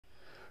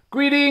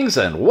Greetings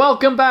and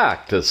welcome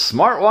back to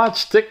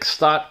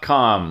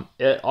smartwatchtics.com.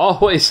 It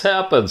always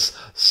happens.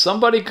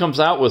 Somebody comes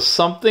out with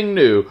something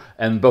new,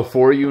 and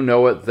before you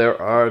know it,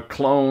 there are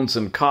clones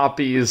and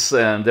copies,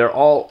 and they're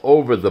all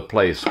over the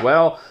place.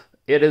 Well,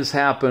 it has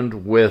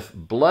happened with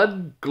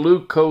blood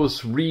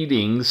glucose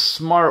reading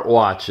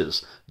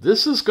smartwatches.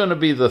 This is going to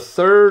be the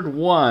third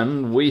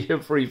one we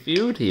have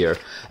reviewed here,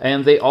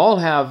 and they all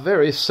have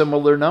very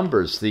similar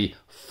numbers. The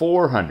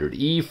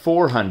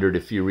E400,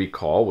 if you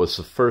recall, was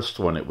the first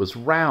one. It was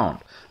round.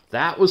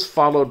 That was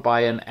followed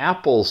by an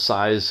apple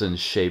size and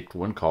shaped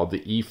one called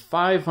the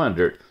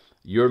E500.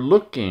 You're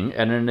looking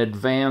at an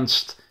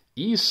advanced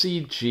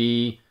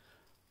ECG,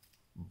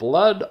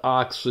 blood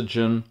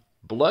oxygen,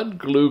 blood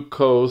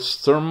glucose,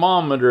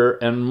 thermometer,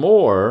 and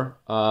more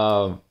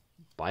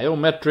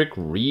biometric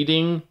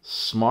reading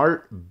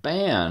smart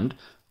band.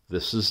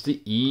 This is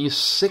the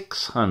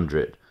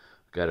E600.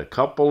 Got a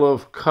couple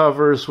of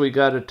covers we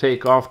got to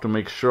take off to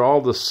make sure all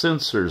the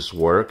sensors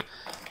work.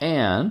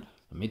 And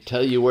let me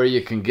tell you where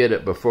you can get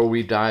it before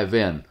we dive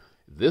in.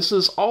 This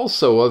is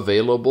also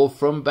available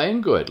from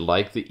Banggood,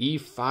 like the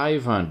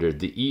E500.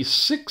 The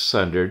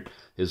E600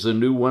 is a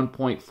new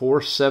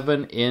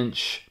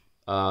 1.47-inch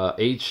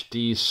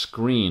HD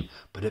screen,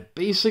 but it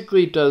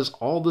basically does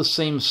all the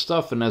same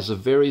stuff and has a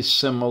very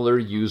similar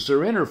user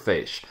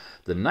interface.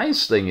 The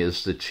nice thing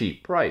is the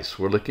cheap price.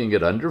 We're looking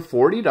at under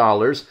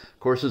 $40. Of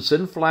course, it's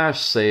in flash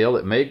sale.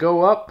 It may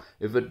go up.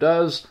 If it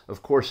does,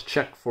 of course,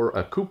 check for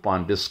a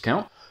coupon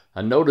discount.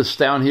 And notice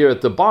down here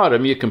at the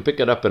bottom, you can pick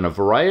it up in a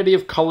variety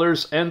of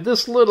colors. And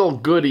this little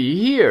goodie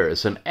here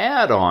is an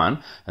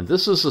add-on. And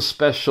this is a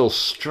special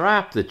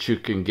strap that you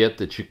can get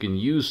that you can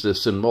use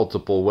this in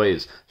multiple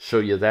ways. Show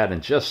you that in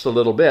just a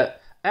little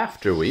bit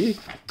after we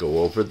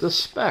go over the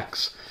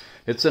specs.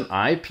 It's an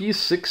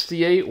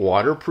IP68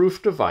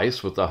 waterproof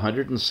device with a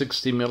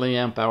 160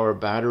 milliamp hour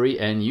battery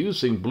and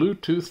using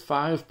Bluetooth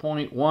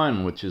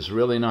 5.1, which is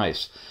really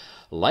nice.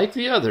 Like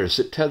the others,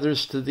 it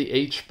tethers to the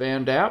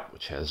H-band app,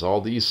 which has all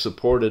these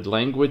supported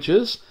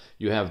languages.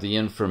 You have the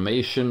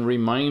information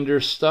reminder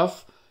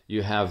stuff.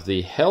 You have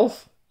the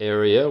health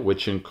area,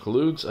 which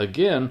includes,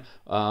 again,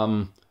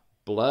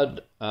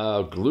 blood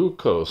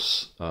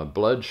glucose,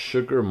 blood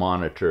sugar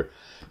monitor.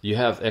 You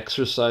have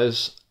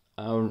exercise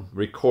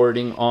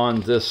recording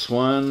on this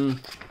one.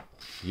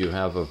 You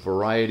have a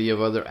variety of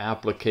other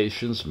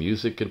applications: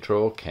 music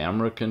control,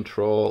 camera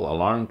control,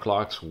 alarm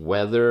clocks,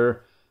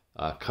 weather,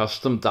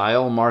 custom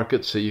dial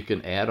market, so you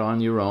can add on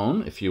your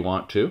own if you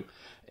want to.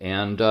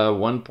 And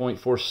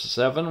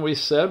 1.47, we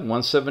said,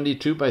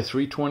 172 by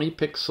 320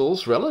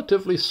 pixels,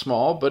 relatively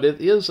small, but it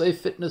is a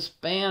fitness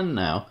band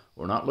now.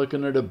 We're not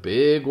looking at a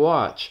big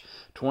watch.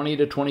 20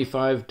 to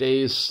 25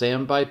 days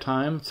standby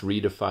time, 3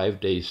 to 5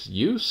 days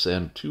use,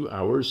 and 2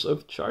 hours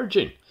of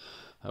charging.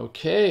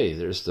 Okay,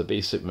 there's the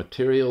basic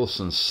materials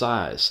and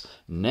size.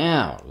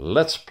 Now,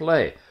 let's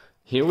play.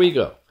 Here we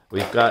go.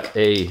 We've got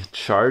a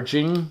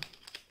charging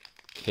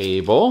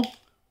cable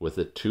with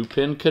a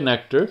 2-pin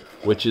connector,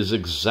 which is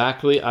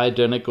exactly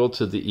identical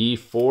to the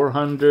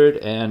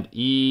E400 and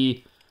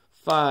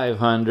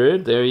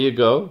E500. There you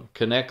go.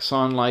 Connects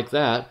on like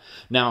that.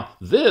 Now,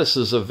 this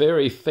is a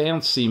very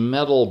fancy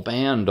metal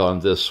band on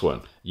this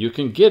one. You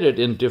can get it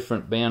in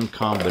different band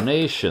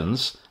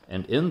combinations,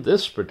 and in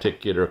this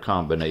particular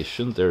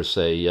combination, there's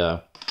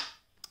an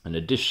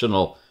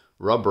additional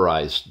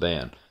rubberized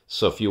band.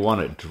 So if you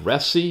want it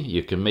dressy,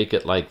 you can make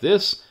it like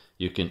this.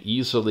 You can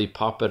easily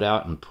pop it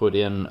out and put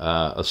in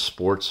a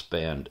sports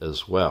band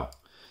as well.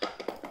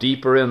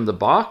 Deeper in the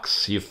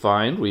box, you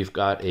find we've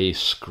got a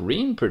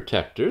screen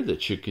protector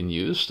that you can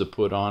use to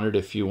put on it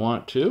if you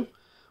want to.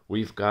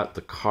 We've got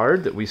the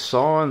card that we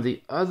saw on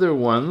the other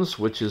ones,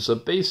 which is a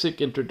basic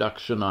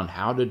introduction on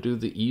how to do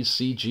the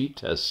ECG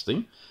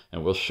testing.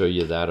 And we'll show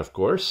you that, of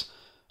course.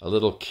 A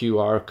little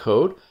QR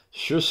code.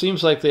 Sure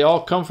seems like they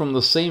all come from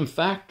the same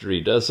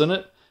factory, doesn't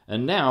it?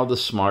 And now the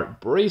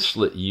Smart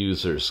Bracelet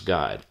User's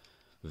Guide.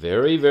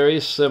 Very, very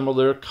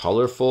similar,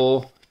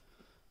 colorful.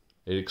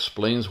 It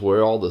explains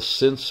where all the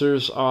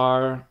sensors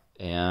are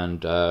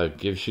and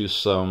gives you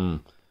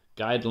some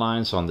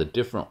guidelines on the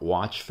different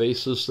watch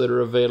faces that are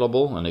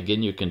available. And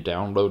again, you can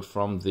download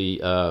from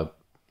the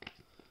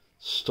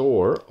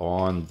store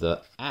on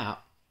the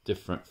app,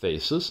 different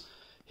faces.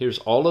 Here's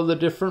all of the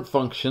different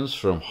functions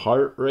from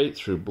heart rate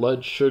through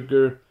blood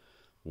sugar,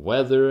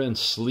 weather and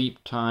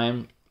sleep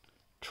time,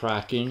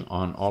 tracking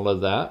on all of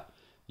that.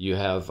 You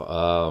have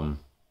the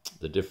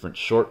different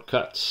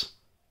shortcuts,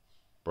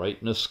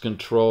 brightness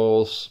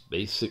controls,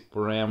 basic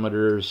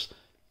parameters,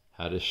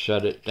 how to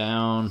shut it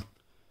down,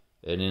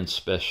 and in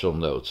special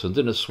notes. And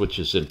then it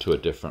switches into a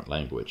different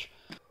language.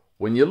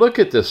 When you look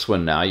at this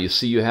one now, you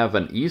see you have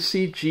an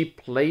ECG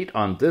plate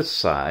on this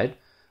side,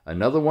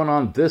 another one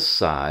on this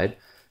side,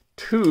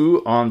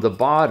 2 on the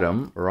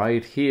bottom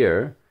right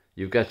here.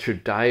 You've got your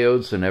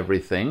diodes and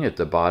everything at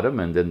the bottom,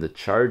 and then the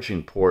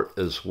charging port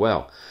as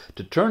well.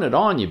 To turn it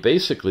on, you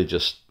basically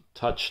just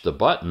touch the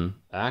button,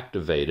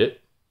 activate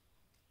it,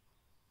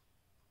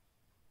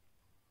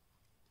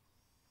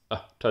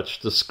 Touch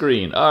the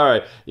screen. All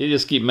right, you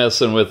just keep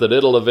messing with it.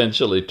 It'll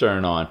eventually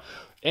turn on.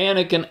 And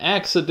it can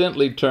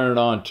accidentally turn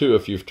on too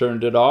if you've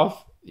turned it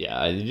off.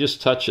 Yeah, you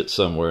just touch it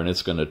somewhere and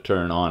it's going to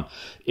turn on.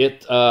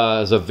 It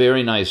is a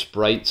very nice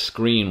bright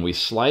screen. We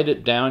slide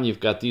it down. You've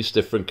got these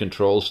different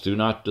controls. Do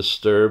not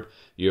disturb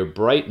your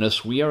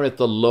brightness. We are at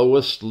the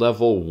lowest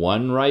level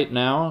 1 right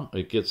now.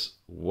 It gets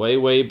way,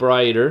 way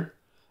brighter.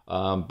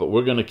 But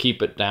we're going to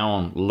keep it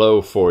down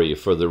low for you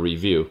for the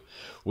review.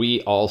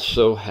 We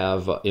also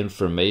have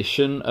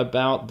information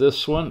about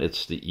this one.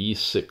 It's the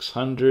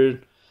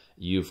E600.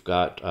 You've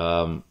got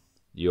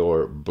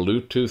your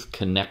Bluetooth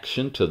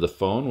connection to the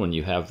phone when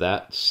you have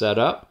that set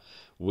up.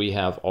 We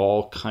have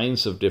all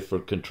kinds of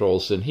different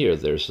controls in here.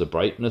 There's the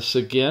brightness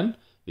again.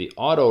 The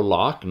auto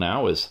lock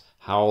now is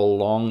how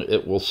long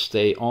it will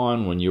stay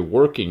on when you're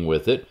working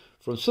with it,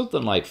 from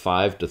something like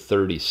 5 to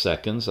 30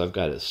 seconds. I've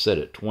got it set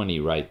at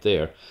 20 right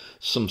there.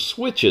 Some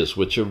switches,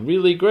 which are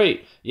really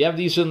great. You have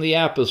these in the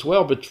app as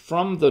well, but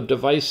from the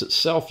device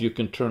itself, you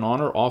can turn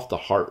on or off the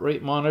heart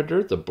rate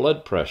monitor, the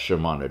blood pressure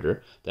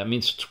monitor. That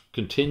means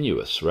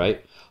continuous,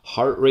 right?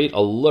 Heart rate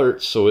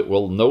alert, so it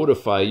will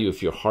notify you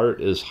if your heart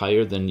is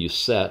higher than you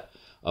set.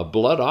 A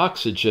blood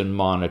oxygen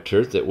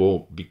monitor that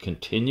will be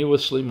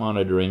continuously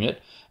monitoring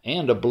it,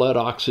 and a blood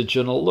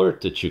oxygen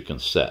alert that you can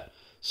set.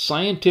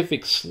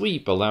 Scientific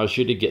sleep allows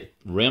you to get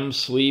REM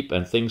sleep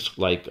and things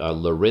like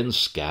Lorenz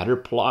scatter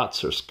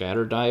plots or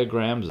scatter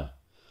diagrams.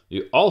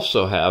 You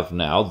also have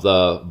now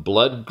the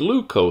blood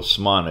glucose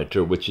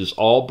monitor, which is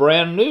all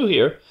brand new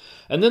here.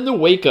 And then the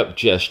wake-up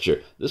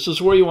gesture. This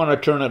is where you want to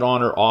turn it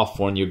on or off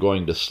when you're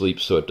going to sleep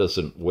so it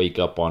doesn't wake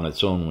up on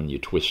its own when you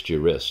twist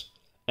your wrist.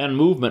 And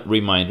movement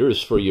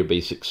reminders for your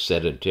basic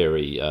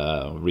sedentary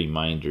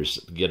reminders,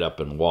 get up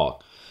and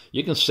walk.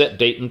 You can set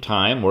date and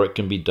time, or it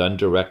can be done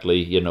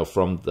directly,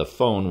 from the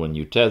phone when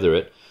you tether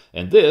it.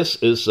 And this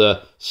is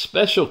a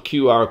special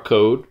QR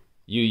code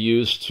you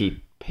use to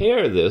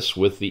pair this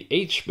with the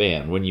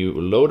H-band. When you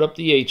load up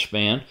the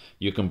H-band,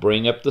 you can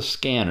bring up the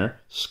scanner,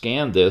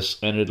 scan this,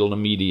 and it'll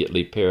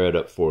immediately pair it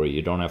up for you.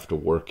 You don't have to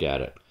work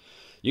at it.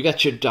 You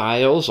got your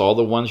dials, all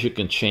the ones you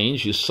can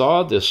change. You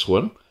saw this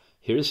one.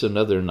 Here's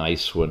another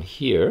nice one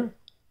here.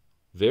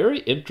 Very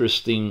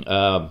interesting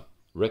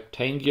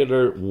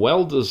rectangular,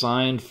 well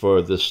designed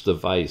for this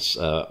device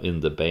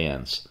in the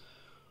bands.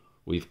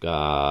 We've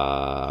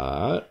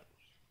got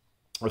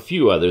a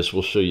few others.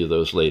 We'll show you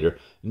those later.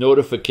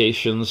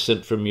 Notifications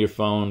sent from your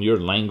phone, your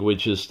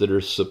languages that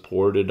are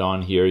supported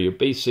on here, your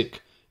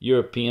basic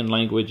European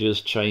languages,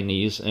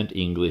 Chinese and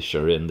English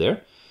are in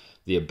there.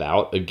 The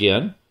about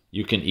again.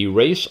 You can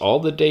erase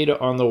all the data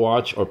on the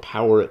watch or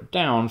power it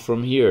down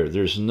from here.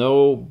 There's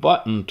no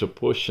button to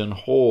push and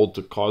hold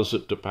to cause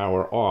it to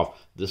power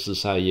off. This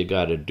is how you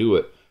got to do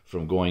it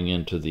from going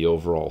into the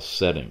overall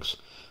settings.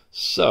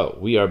 So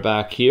we are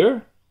back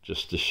here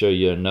just to show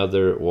you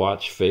another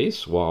watch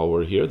face while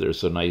we're here.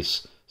 There's a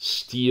nice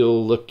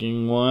steel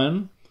looking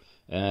one.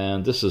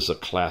 And this is a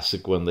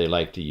classic one they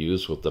like to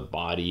use with the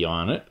body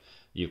on it.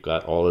 You've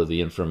got all of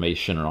the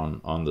information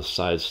on the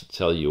sides to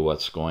tell you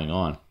what's going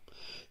on.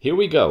 Here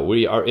we go.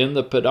 We are in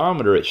the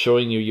pedometer. It's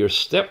showing you your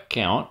step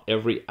count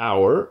every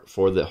hour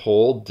for the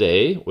whole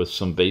day with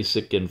some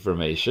basic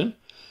information.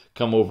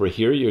 Come over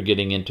here. You're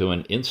getting into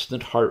an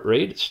instant heart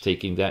rate. It's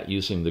taking that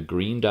using the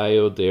green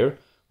diode there.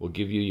 Will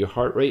give you your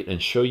heart rate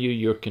and show you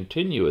your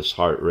continuous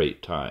heart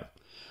rate time.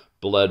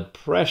 Blood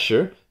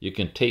pressure. You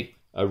can take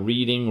a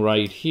reading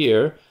right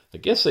here. I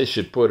guess I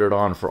should put it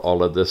on for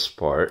all of this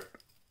part.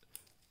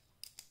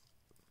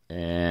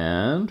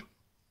 And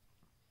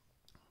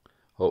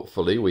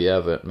hopefully we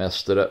haven't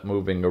messed it up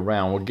moving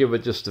around. We'll give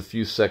it just a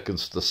few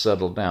seconds to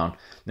settle down.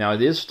 Now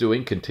it is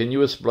doing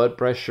continuous blood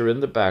pressure in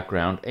the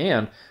background,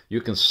 and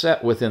you can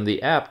set within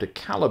the app to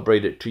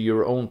calibrate it to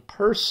your own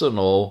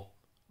personal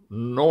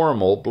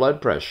normal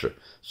blood pressure.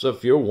 So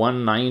if you're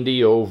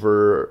 190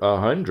 over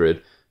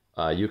 100,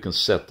 you can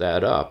set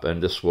that up,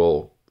 and this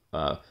will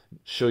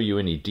show you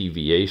any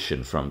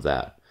deviation from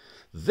that.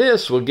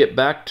 This will get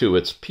back to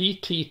its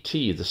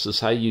PTT. This is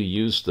how you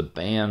use the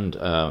band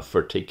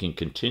for taking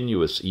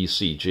continuous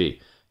ECG.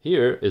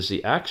 Here is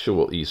the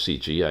actual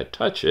ECG. I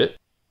touch it,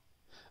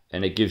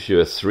 and it gives you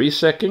a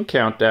 3-second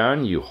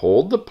countdown. You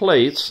hold the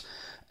plates,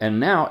 and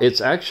now it's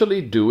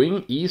actually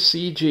doing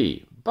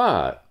ECG,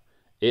 but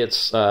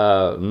it's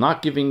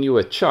not giving you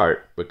a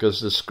chart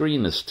because the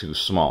screen is too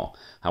small.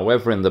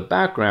 However, in the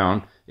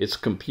background, it's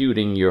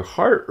computing your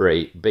heart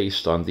rate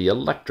based on the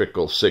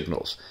electrical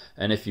signals.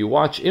 And if you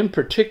watch in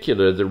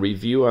particular the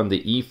review on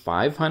the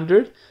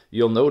E500,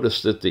 you'll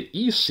notice that the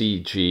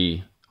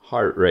ECG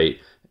heart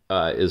rate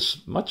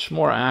is much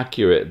more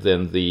accurate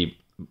than the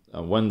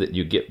one that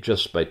you get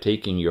just by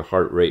taking your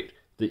heart rate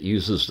that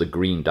uses the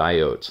green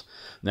diodes.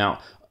 Now,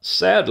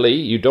 sadly,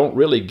 you don't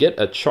really get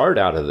a chart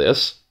out of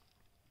this.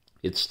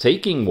 It's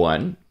taking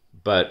one,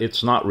 but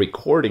it's not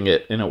recording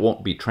it, and it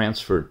won't be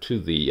transferred to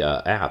the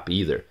app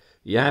either.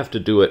 You have to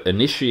do it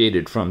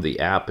initiated from the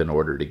app in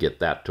order to get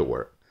that to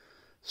work.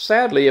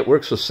 Sadly, it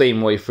works the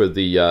same way for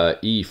the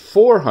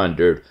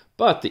E400,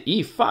 but the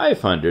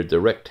E500, the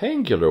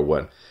rectangular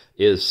one,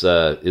 is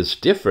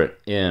different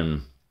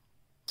in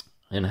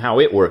how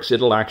it works.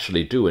 It'll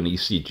actually do an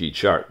ECG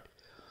chart.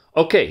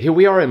 Okay, here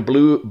we are in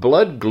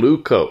blood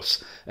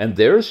glucose, and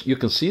you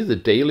can see the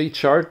daily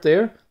chart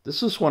there.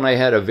 This is when I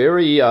had a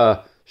very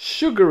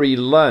sugary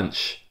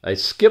lunch. I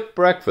skipped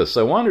breakfast.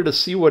 I wanted to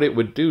see what it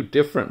would do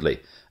differently.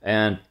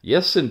 And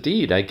yes,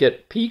 indeed, I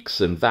get peaks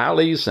and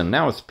valleys, and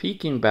now it's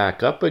peaking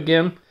back up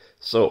again.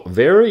 So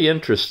very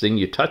interesting.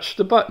 You touch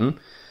the button,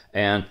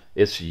 and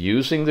it's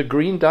using the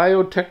green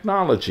diode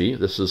technology.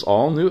 This is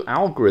all new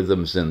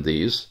algorithms in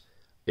these.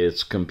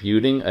 It's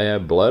computing a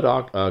blood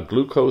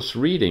glucose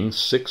reading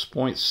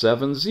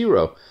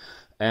 6.70.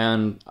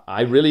 And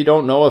I really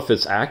don't know if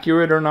it's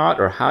accurate or not,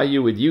 or how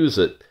you would use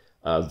it.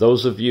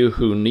 Those of you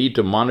who need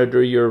to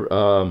monitor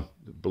your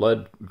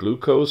blood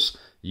glucose,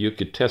 you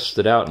could test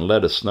it out and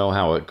let us know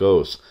how it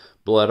goes.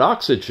 Blood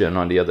oxygen,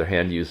 on the other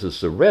hand,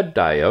 uses the red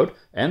diode,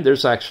 and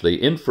there's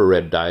actually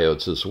infrared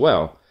diodes as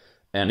well.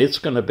 And it's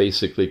going to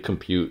basically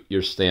compute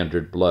your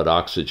standard blood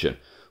oxygen.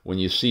 When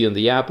you see in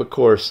the app, of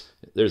course,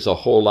 there's a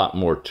whole lot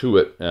more to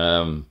it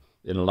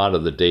in a lot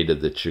of the data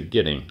that you're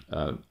getting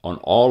on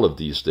all of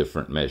these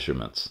different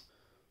measurements.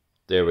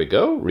 There we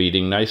go,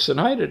 reading nice and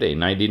high today,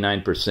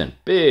 99%.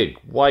 Big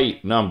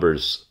white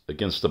numbers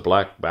against a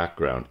black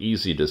background,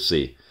 easy to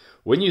see.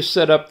 When you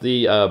set up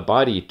the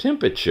body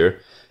temperature,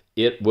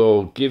 it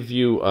will give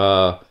you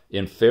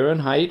in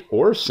Fahrenheit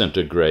or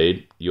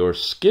centigrade your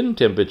skin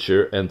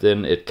temperature, and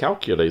then it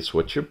calculates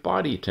what your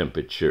body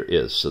temperature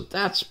is. So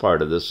that's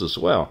part of this as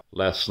well.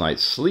 Last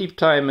night's sleep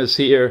time is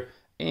here,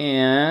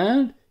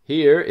 and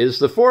here is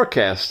the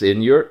forecast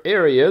in your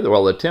area,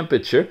 well, the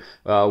temperature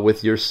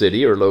with your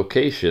city or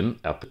location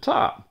up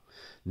top.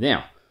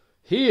 Now,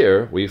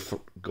 here we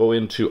go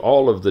into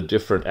all of the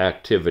different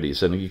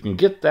activities, and you can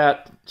get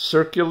that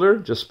circular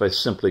just by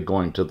simply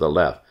going to the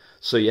left.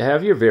 So you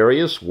have your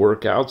various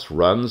workouts,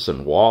 runs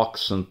and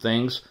walks and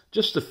things,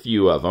 just a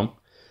few of them.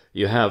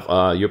 You have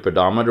your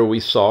pedometer we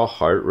saw,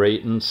 heart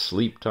rate and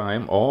sleep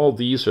time. All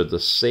these are the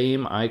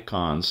same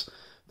icons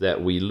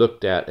that we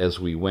looked at as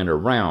we went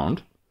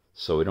around,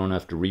 so we don't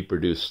have to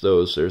reproduce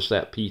those. There's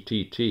that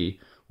PTT,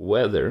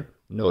 weather,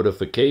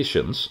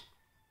 notifications.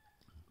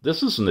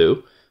 This is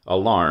new,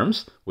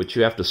 alarms, which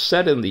you have to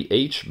set in the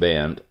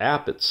H-band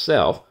app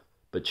itself,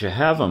 but you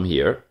have them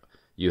here.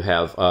 You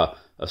have a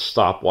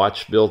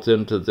stopwatch built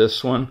into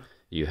this one.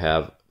 You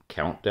have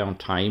countdown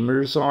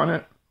timers on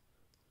it.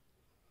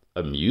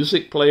 A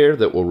music player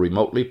that will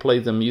remotely play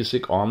the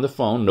music on the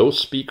phone. No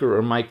speaker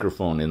or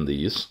microphone in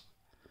these.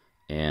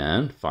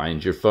 And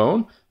find your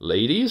phone.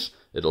 Ladies,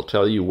 it'll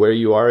tell you where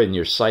you are in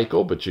your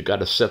cycle, but you got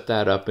to set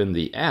that up in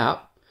the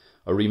app.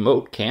 A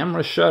remote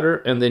camera shutter,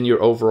 and then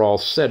your overall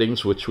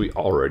settings, which we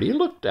already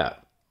looked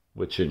at,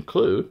 which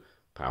include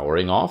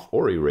powering off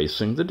or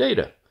erasing the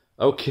data.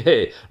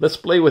 Okay, let's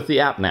play with the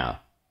app now.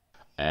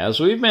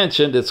 As we've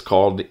mentioned, it's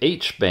called the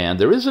H-band.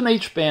 There is an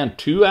H-band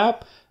 2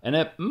 app, and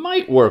it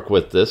might work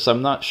with this.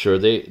 I'm not sure.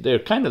 They're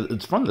kind of,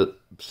 it's from the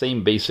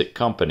same basic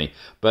company,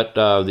 but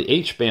the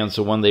H-band's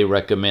the one they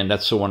recommend.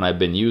 That's the one I've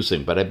been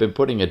using, but I've been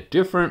putting a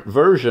different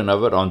version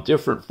of it on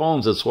different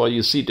phones. That's why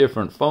you see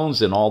different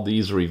phones in all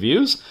these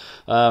reviews,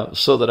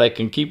 so that I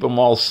can keep them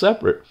all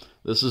separate.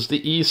 This is the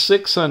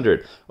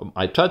E600.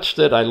 I touched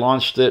it, I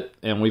launched it,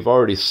 and we've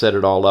already set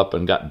it all up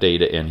and got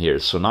data in here,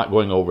 so not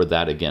going over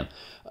that again.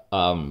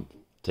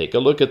 Take a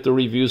look at the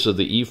reviews of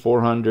the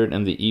E400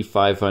 and the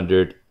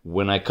E500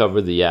 when I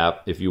cover the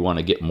app if you want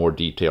to get more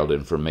detailed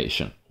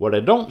information. What I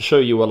don't show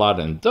you a lot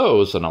in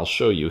those, and I'll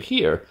show you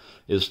here,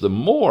 is the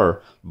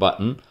More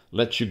button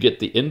lets you get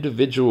the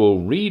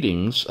individual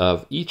readings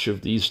of each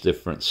of these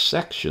different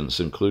sections,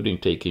 including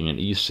taking an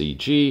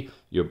ECG,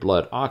 your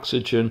blood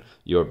oxygen,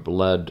 your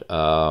blood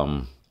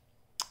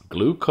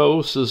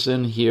glucose is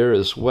in here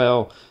as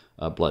well,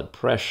 blood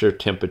pressure,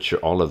 temperature,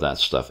 all of that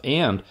stuff,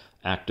 and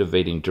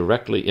activating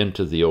directly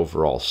into the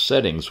overall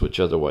settings, which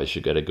otherwise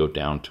you got to go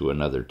down to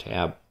another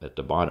tab at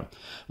the bottom.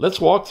 Let's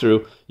walk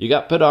through. You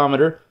got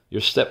pedometer, your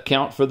step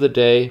count for the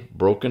day,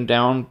 broken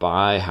down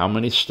by how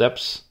many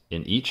steps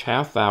in each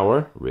half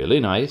hour. Really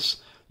nice.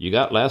 You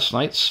got last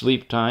night's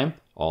sleep time,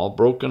 all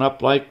broken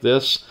up like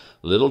this.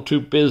 A little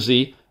too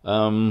busy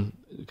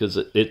because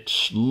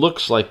it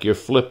looks like you're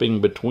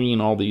flipping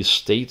between all these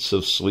states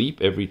of sleep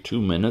every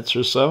 2 minutes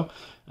or so.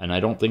 And I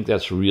don't think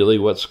that's really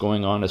what's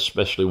going on,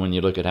 especially when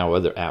you look at how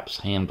other apps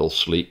handle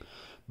sleep.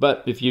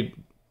 But if you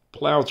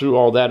plow through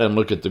all that and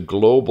look at the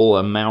global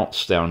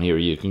amounts down here,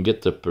 you can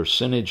get the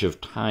percentage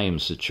of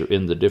times that you're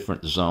in the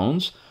different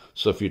zones.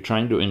 So if you're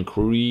trying to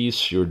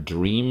increase your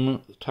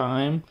dream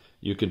time,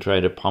 you can try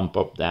to pump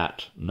up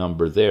that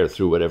number there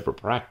through whatever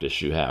practice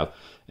you have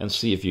and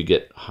see if you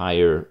get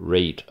higher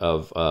rate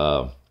of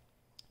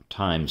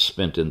time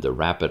spent in the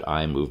rapid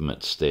eye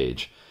movement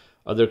stage.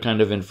 Other kind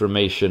of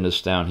information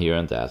is down here,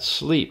 and that's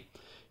sleep.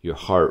 Your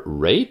heart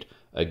rate,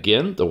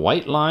 again, the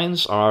white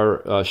lines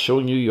are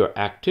showing you your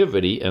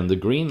activity, and the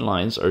green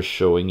lines are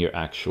showing your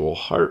actual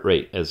heart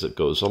rate as it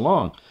goes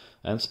along.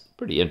 That's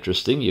pretty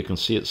interesting. You can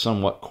see it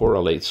somewhat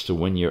correlates to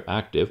when you're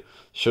active.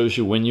 Shows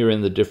you when you're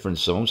in the different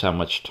zones, how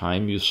much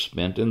time you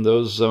spent in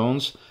those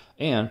zones,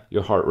 and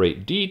your heart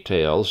rate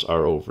details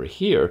are over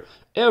here.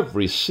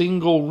 Every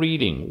single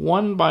reading,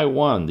 one by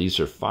one. These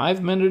are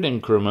 5-minute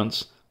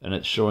increments, and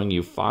it's showing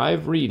you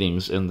 5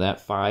 readings in that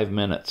 5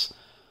 minutes.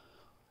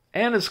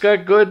 And it's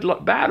got good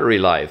battery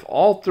life.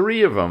 All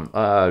 3 of them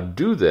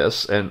do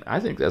this, and I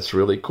think that's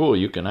really cool.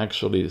 You can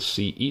actually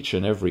see each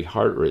and every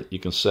heart rate. You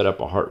can set up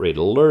a heart rate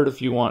alert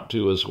if you want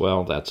to as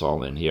well. That's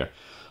all in here.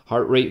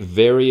 Heart rate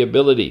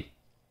variability.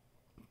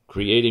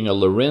 Creating a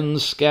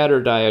Lorenz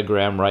scatter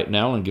diagram right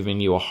now and giving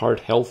you a heart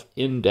health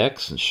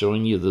index and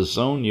showing you the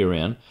zone you're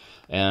in.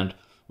 And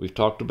we've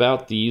talked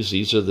about these.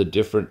 These are the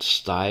different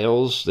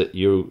styles that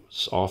you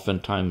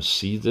oftentimes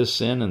see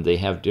this in, and they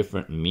have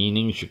different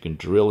meanings. You can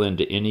drill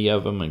into any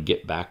of them and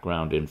get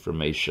background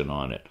information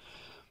on it.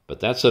 But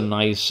that's a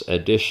nice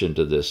addition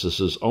to this. This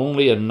is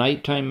only a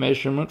nighttime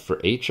measurement for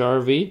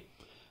HRV.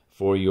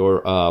 For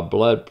your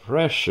blood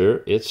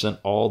pressure, it's an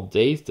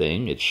all-day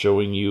thing. It's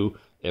showing you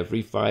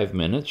every 5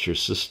 minutes. Your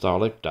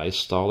systolic,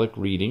 diastolic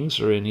readings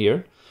are in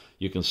here.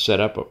 You can set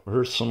up a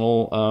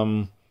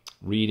personal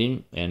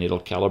reading, and it'll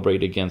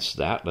calibrate against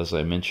that. As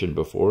I mentioned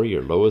before,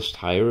 your lowest,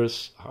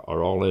 highest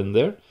are all in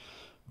there.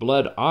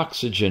 Blood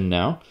oxygen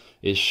now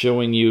is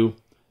showing you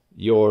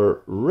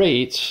your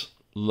rates,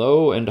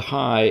 low and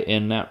high,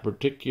 in that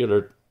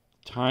particular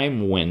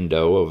time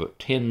window of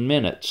 10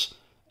 minutes.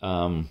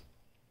 And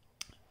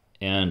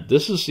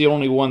this is the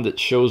only one that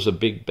shows a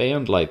big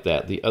band like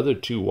that. The other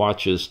 2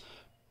 watches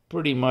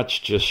pretty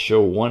much just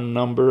show one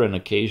number, and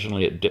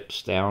occasionally it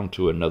dips down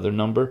to another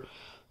number.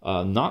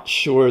 Not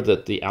sure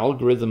that the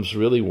algorithm's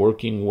really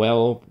working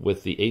well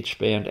with the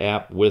H-band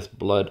app with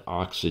blood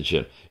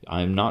oxygen.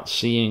 I'm not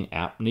seeing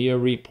apnea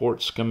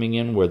reports coming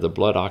in where the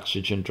blood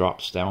oxygen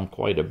drops down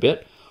quite a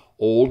bit.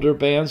 Older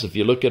bands, if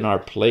you look in our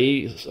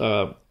playlists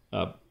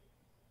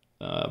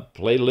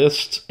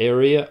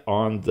area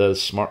on the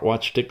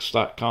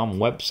smartwatchtics.com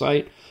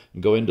website,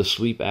 go into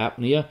sleep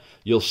apnea,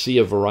 you'll see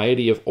a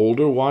variety of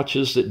older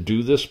watches that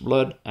do this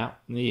blood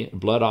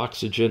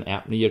oxygen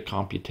apnea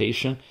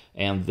computation,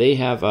 and they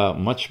have a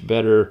much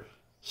better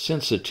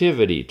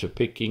sensitivity to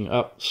picking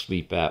up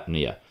sleep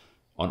apnea.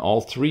 On all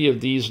 3 of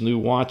these new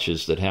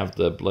watches that have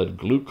the blood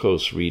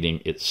glucose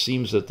reading, it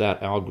seems that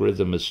that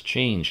algorithm has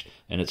changed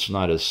and it's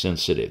not as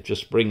sensitive.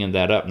 Just bringing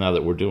that up now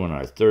that we're doing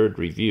our 3rd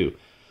review.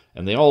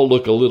 And they all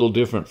look a little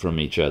different from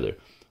each other.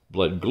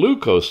 Blood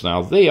glucose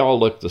now, they all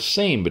look the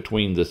same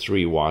between the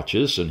 3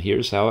 watches, and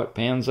here's how it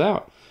pans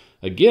out.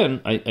 Again,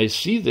 I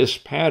see this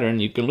pattern.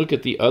 You can look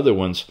at the other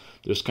ones.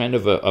 There's kind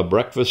of a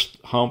breakfast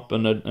hump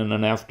and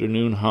an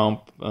afternoon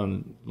hump,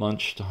 and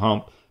lunch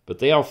hump, but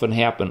they often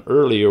happen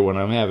earlier when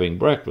I'm having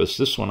breakfast.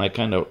 This one I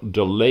kind of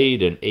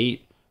delayed and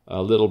ate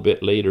a little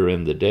bit later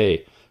in the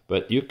day.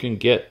 But you can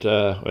get,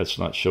 it's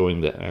not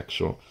showing the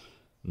actual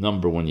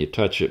number when you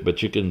touch it,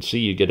 but you can see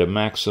you get a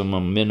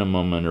maximum,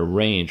 minimum, and a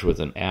range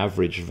with an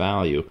average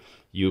value.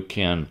 You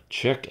can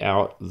check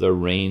out the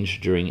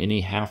range during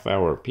any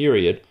half-hour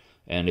period,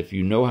 and if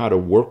you know how to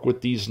work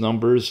with these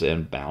numbers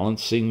and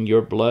balancing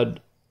your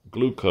blood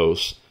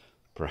glucose,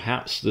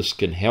 perhaps this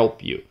can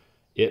help you.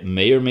 It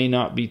may or may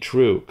not be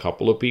true. A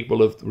couple of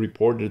people have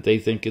reported they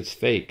think it's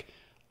fake.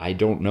 I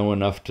don't know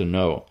enough to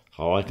know.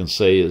 All I can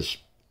say is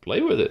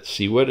play with it.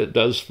 See what it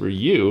does for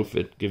you, if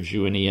it gives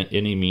you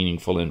any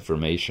meaningful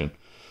information.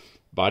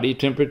 Body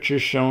temperature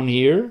shown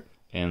here,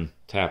 and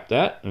tap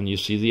that, and you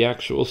see the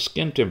actual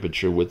skin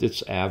temperature with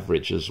its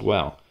average as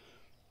well.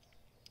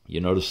 You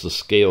notice the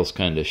scale's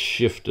kind of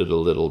shifted a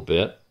little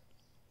bit.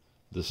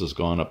 This has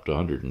gone up to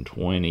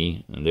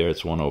 120, and there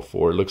it's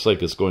 104. It looks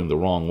like it's going the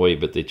wrong way,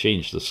 but they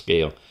changed the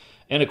scale.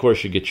 And, of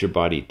course, you get your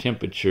body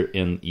temperature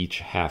in each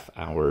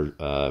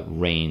half-hour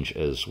range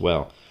as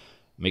well.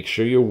 Make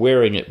sure you're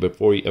wearing it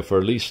for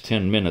at least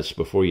 10 minutes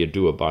before you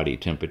do a body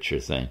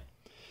temperature thing.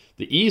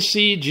 The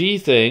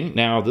ECG thing,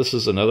 now this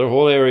is another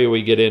whole area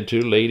we get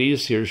into.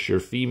 Ladies, here's your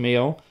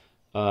female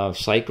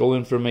cycle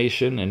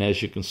information, and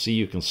as you can see,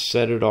 you can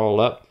set it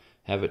all up,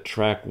 have it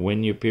track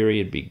when your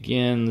period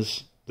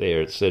begins.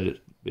 There, it said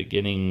it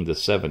beginning the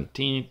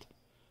 17th,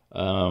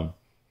 and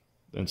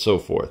so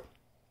forth.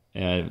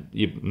 And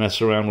you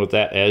mess around with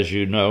that as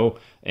you know,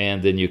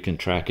 and then you can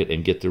track it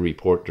and get the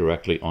report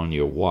directly on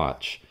your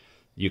watch.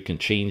 You can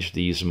change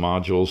these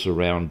modules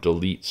around,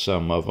 delete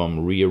some of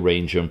them,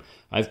 rearrange them.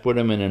 I've put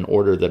them in an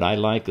order that I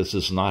like. This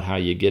is not how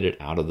you get it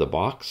out of the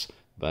box,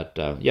 but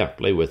yeah,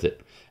 play with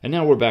it. And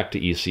now we're back to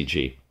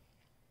ECG.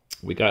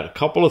 We got a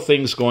couple of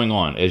things going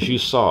on. As you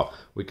saw,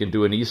 we can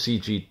do an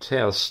ECG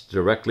test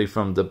directly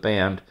from the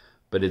band,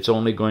 but it's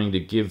only going to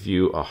give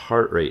you a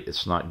heart rate.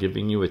 It's not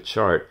giving you a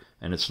chart,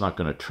 and it's not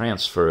going to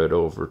transfer it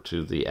over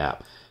to the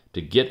app.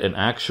 To get an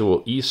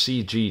actual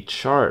ECG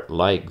chart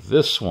like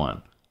this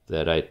one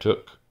that I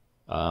took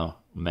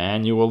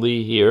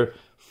manually here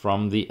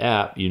from the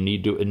app, you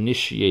need to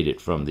initiate it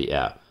from the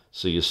app.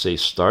 So you say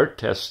start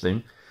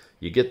testing.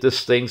 You get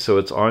this thing so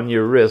it's on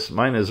your wrist.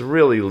 Mine is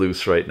really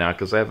loose right now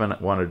because I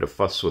haven't wanted to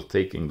fuss with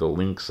taking the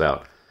links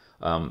out.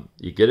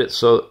 You get it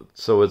so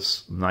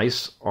it's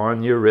nice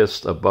on your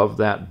wrist above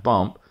that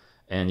bump,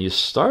 and you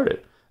start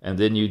it. And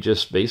then you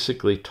just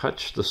basically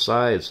touch the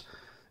sides.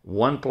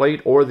 One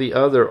plate or the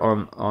other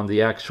on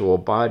the actual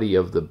body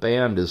of the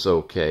band is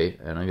okay.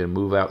 And I'm going to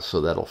move out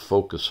so that'll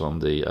focus on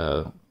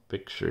the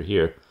picture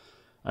here.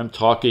 I'm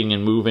talking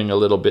and moving a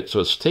little bit, so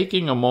it's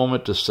taking a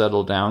moment to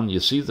settle down. You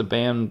see the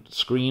band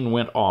screen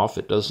went off.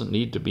 It doesn't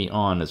need to be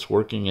on. It's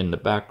working in the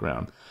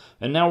background.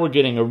 And now we're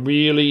getting a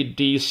really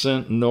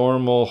decent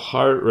normal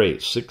heart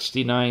rate,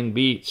 69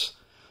 beats.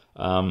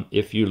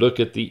 If you look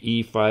at the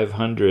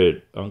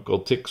E500, Uncle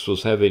Tix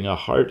was having a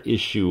heart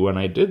issue when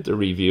I did the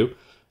review,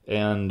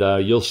 and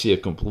you'll see a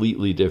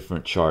completely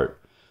different chart.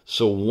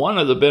 So one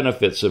of the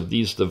benefits of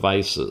these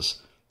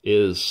devices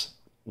is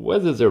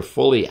whether they're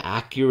fully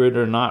accurate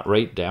or not,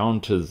 right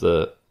down to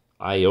the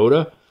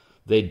iota,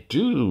 they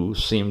do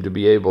seem to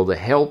be able to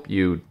help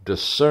you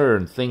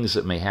discern things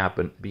that may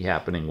be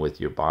happening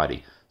with your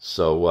body.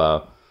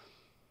 So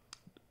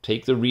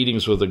take the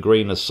readings with a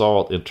grain of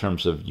salt in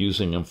terms of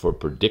using them for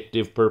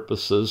predictive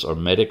purposes or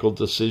medical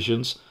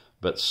decisions,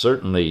 but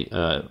certainly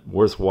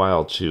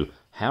worthwhile to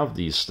have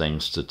these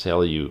things to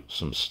tell you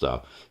some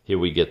stuff. Here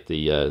we get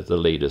the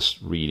latest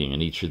reading,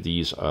 and each of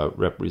these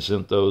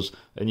represent those,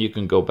 and you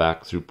can go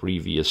back through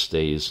previous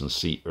days and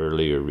see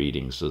earlier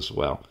readings as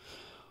well.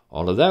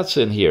 All of that's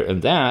in here,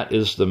 and that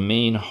is the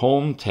main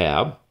home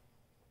tab.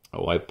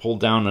 Oh, I pulled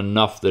down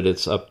enough that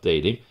it's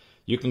updating.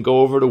 You can go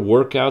over to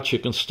workouts. You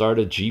can start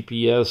a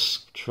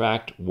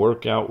GPS-tracked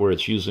workout where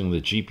it's using the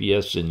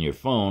GPS in your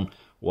phone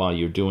while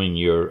you're doing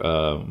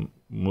your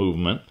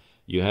movement.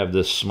 You have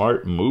this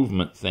smart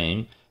movement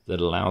thing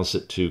that allows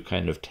it to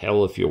kind of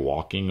tell if you're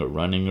walking or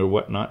running or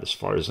whatnot, as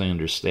far as I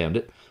understand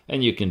it.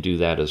 And you can do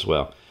that as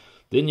well.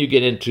 Then you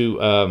get into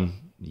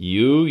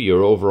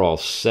your overall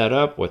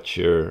setup, what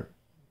your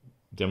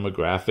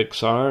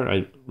demographics are.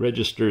 I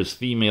register as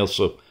female,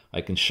 so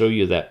I can show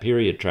you that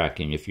period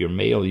tracking. If you're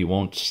male, you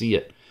won't see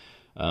it.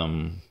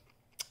 Other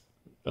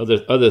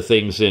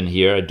things in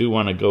here. I do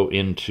want to go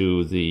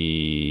into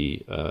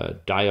the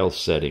dial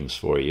settings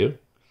for you.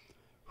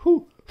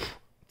 Whew.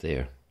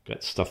 There,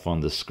 got stuff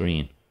on the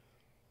screen.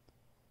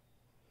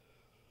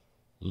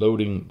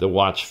 Loading the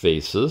watch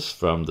faces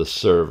from the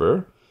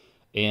server.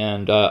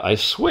 And I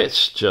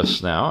switched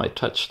just now. I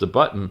touched the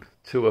button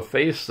to a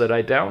face that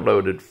I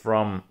downloaded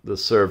from the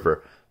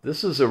server.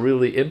 This is a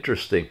really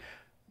interesting,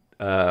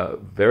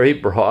 very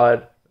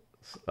broad,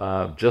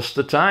 just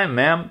the time,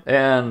 ma'am.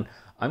 And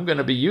I'm going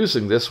to be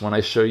using this when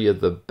I show you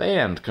the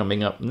band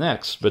coming up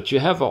next. But you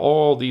have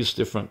all these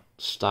different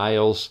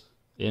styles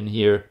in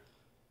here.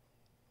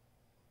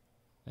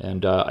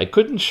 And I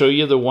couldn't show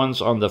you the ones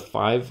on the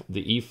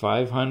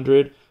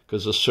E500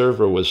 because the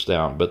server was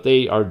down. But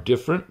they are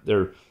different.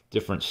 They're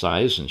different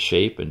size and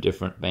shape and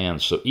different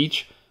bands. So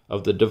each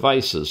of the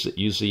devices that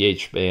use the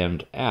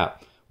H-band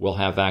app will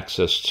have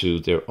access to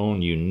their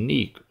own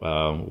unique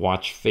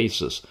watch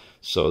faces.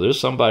 So there's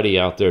somebody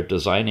out there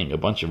designing a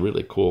bunch of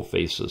really cool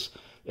faces.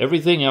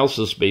 Everything else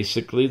is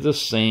basically the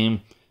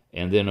same.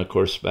 And then, of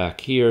course,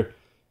 back here,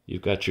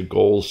 you've got your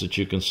goals that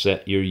you can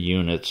set your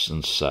units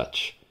and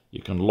such.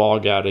 You can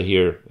log out of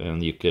here,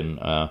 and you can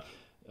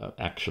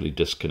actually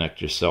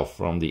disconnect yourself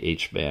from the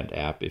H-band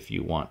app if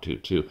you want to,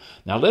 too.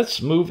 Now,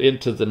 let's move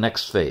into the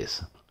next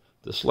phase.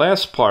 This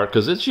last part,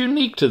 because it's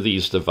unique to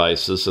these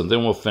devices, and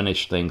then we'll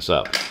finish things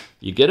up.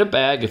 You get a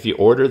bag if you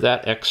order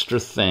that extra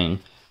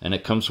thing, and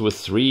it comes with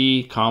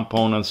 3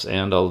 components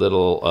and a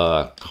little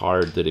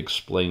card that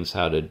explains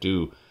how to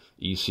do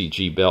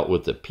ECG belt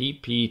with the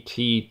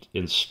PPT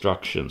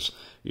instructions.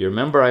 You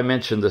remember I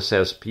mentioned this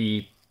has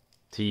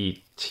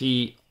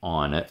PTT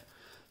on it.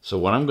 So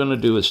what I'm going to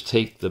do is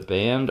take the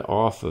band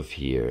off of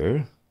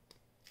here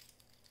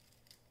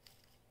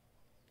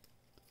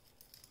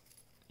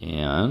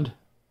and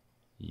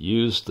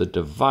use the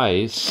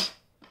device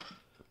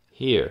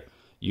here.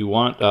 You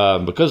want,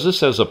 because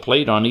this has a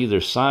plate on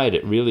either side,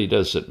 it really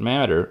doesn't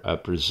matter, I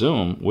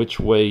presume, which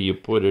way you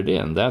put it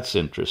in. That's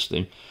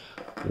interesting.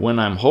 When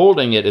I'm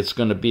holding it, it's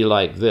going to be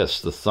like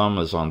this. The thumb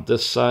is on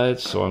this side,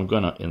 so I'm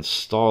going to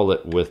install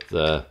it with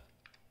the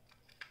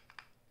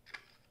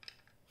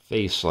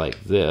face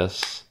like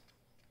this.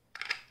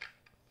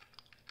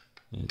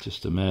 It's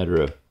just a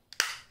matter of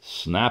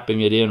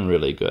snapping it in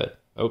really good.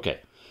 Okay,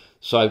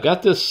 so I've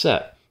got this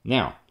set.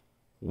 Now,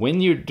 when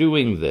you're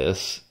doing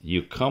this,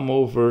 you come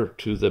over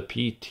to the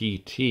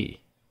PTT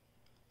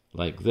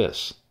like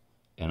this,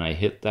 and I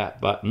hit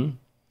that button,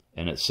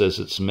 and it says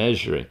it's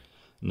measuring.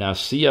 Now,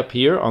 see up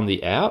here on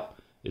the app,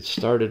 it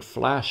started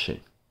flashing.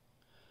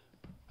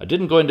 I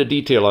didn't go into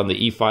detail on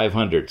the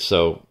E500,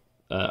 so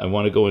I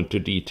want to go into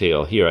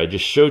detail here. I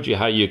just showed you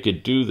how you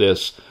could do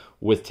this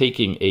with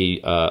taking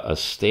a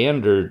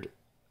standard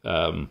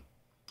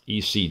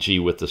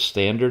ECG with the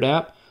standard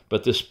app,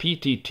 but this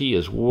PTT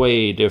is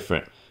way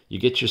different. You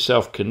get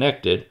yourself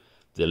connected,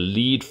 the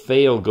lead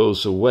fail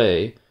goes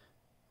away,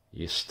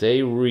 you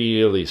stay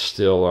really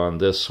still on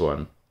this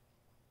one,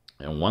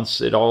 and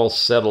once it all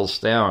settles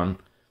down,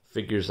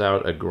 figures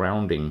out a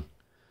grounding.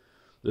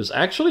 There's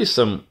actually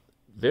some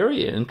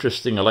very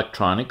interesting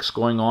electronics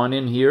going on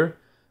in here.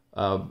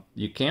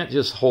 You can't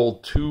just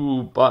hold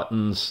two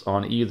buttons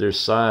on either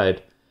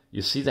side.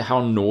 You see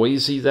how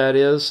noisy that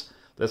is?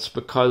 That's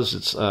because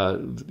it's,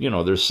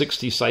 there's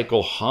 60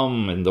 cycle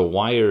hum in the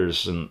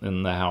wires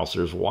in the house.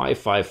 There's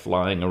Wi-Fi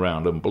flying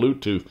around and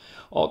Bluetooth,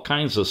 all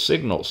kinds of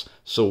signals.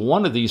 So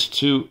one of these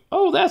two,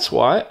 oh, that's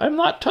why I'm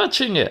not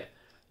touching it.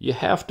 You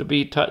have to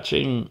be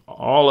touching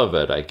all of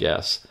it, I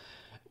guess.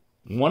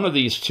 One of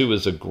these two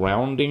is a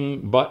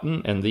grounding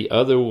button, and the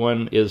other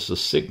one is the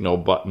signal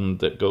button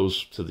that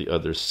goes to the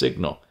other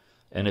signal.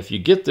 And if you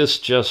get this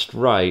just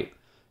right,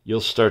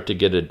 you'll start to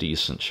get a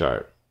decent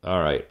chart.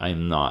 All right,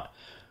 I'm not.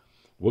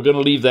 We're going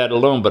to leave that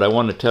alone, but I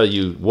want to tell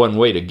you one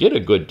way to get a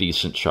good,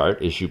 decent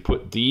chart is you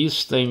put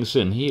these things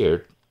in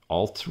here,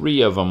 all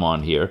three of them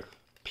on here,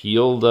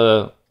 peel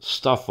the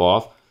stuff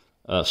off,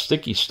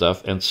 sticky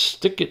stuff, and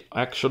stick it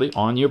actually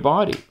on your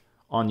body,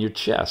 on your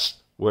chest,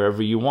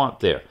 wherever you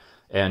want there.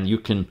 And you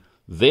can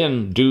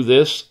then do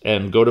this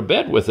and go to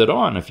bed with it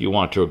on if you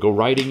want to, or go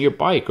riding your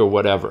bike or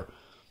whatever.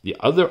 The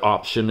other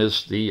option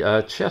is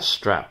the chest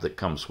strap that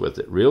comes with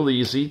it. Real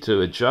easy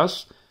to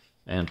adjust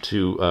and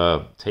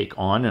to take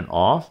on and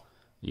off.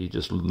 You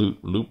just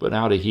loop it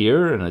out of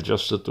here and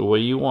adjust it the way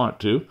you want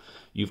to.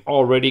 You've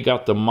already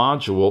got the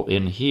module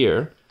in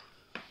here.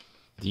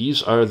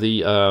 These are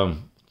the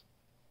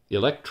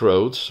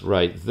electrodes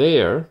right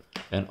there,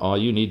 and all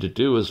you need to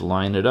do is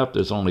line it up.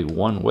 There's only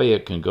one way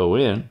it can go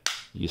in.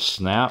 You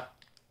snap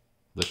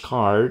the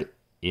card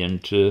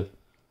into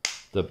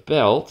the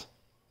belt,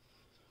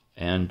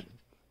 and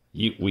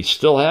we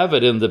still have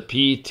it in the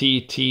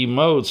PTT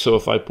mode. So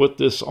if I put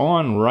this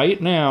on right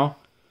now,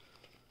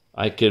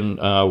 I can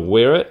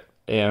wear it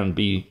and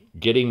be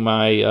getting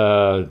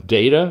my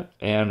data,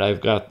 and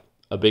I've got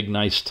a big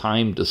nice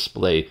time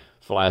display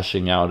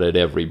flashing out at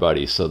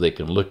everybody so they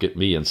can look at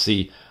me and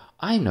see,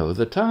 I know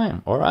the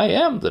time, or I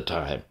am the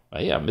time.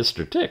 I am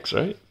Mr. Tix,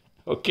 right?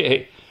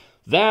 Okay.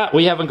 That,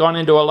 we haven't gone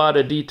into a lot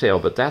of detail,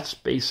 but that's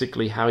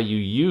basically how you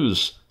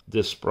use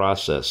this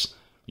process.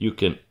 You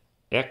can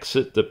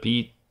exit the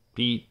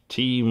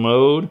PPT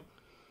mode,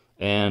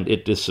 and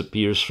it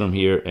disappears from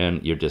here,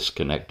 and you're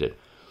disconnected.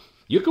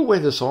 You can wear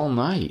this all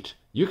night.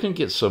 You can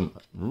get some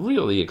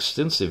really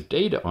extensive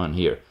data on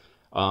here.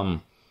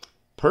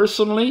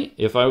 Personally,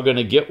 if I were going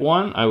to get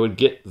one, I would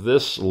get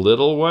this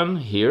little one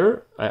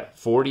here at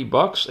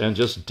 $40 and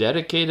just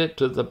dedicate it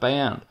to the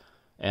band.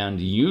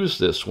 And use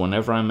this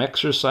whenever I'm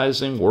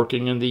exercising,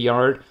 working in the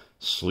yard,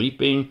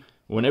 sleeping.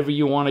 Whenever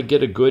you want to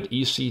get a good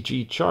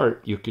ECG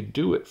chart, you could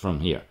do it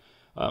from here.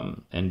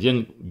 And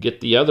then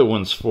get the other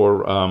ones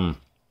for,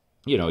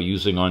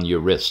 using on your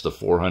wrist, the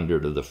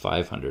 400 or the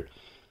 500.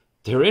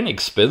 They're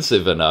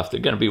inexpensive enough. They're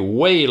going to be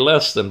way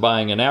less than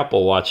buying an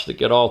Apple Watch to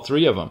get all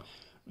three of them.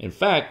 In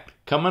fact,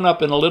 coming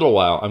up in a little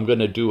while, I'm going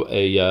to do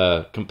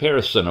a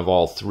comparison of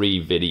all three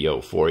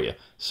video for you,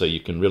 so you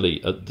can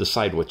really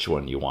decide which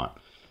one you want.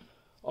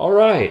 All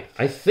right,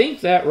 I think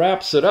that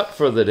wraps it up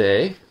for the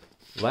day.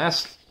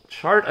 Last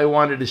chart I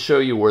wanted to show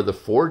you were the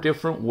 4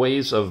 different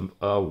ways of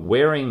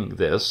wearing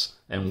this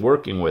and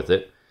working with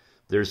it.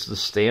 There's the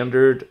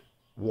standard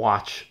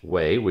watch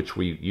way, which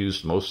we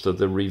used most of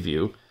the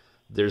review.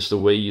 There's the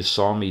way you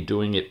saw me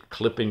doing it,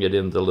 clipping it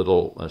in the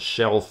little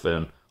shelf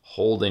and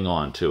holding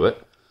on to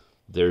it.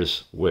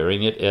 There's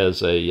wearing it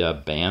as a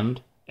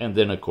band, and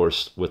then, of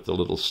course, with the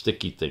little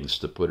sticky things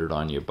to put it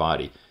on your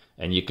body.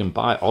 And you can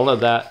buy all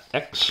of that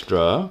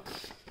extra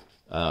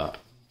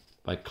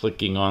by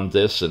clicking on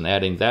this and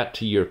adding that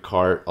to your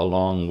cart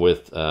along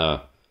with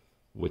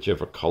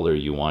whichever color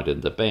you want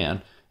in the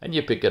band. And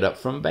you pick it up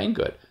from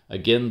Banggood.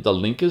 Again, the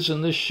link is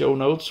in the show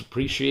notes.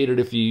 Appreciate it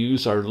if you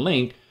use our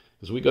link,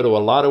 because we go to a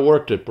lot of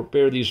work to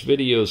prepare these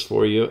videos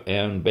for you.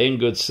 And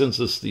Banggood sends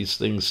us these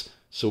things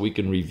so we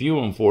can review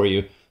them for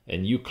you.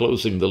 And you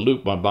closing the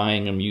loop by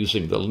buying them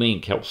using the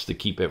link helps to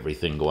keep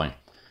everything going.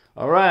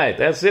 All right,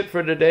 that's it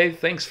for today.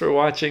 Thanks for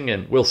watching,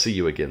 and we'll see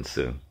you again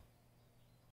soon.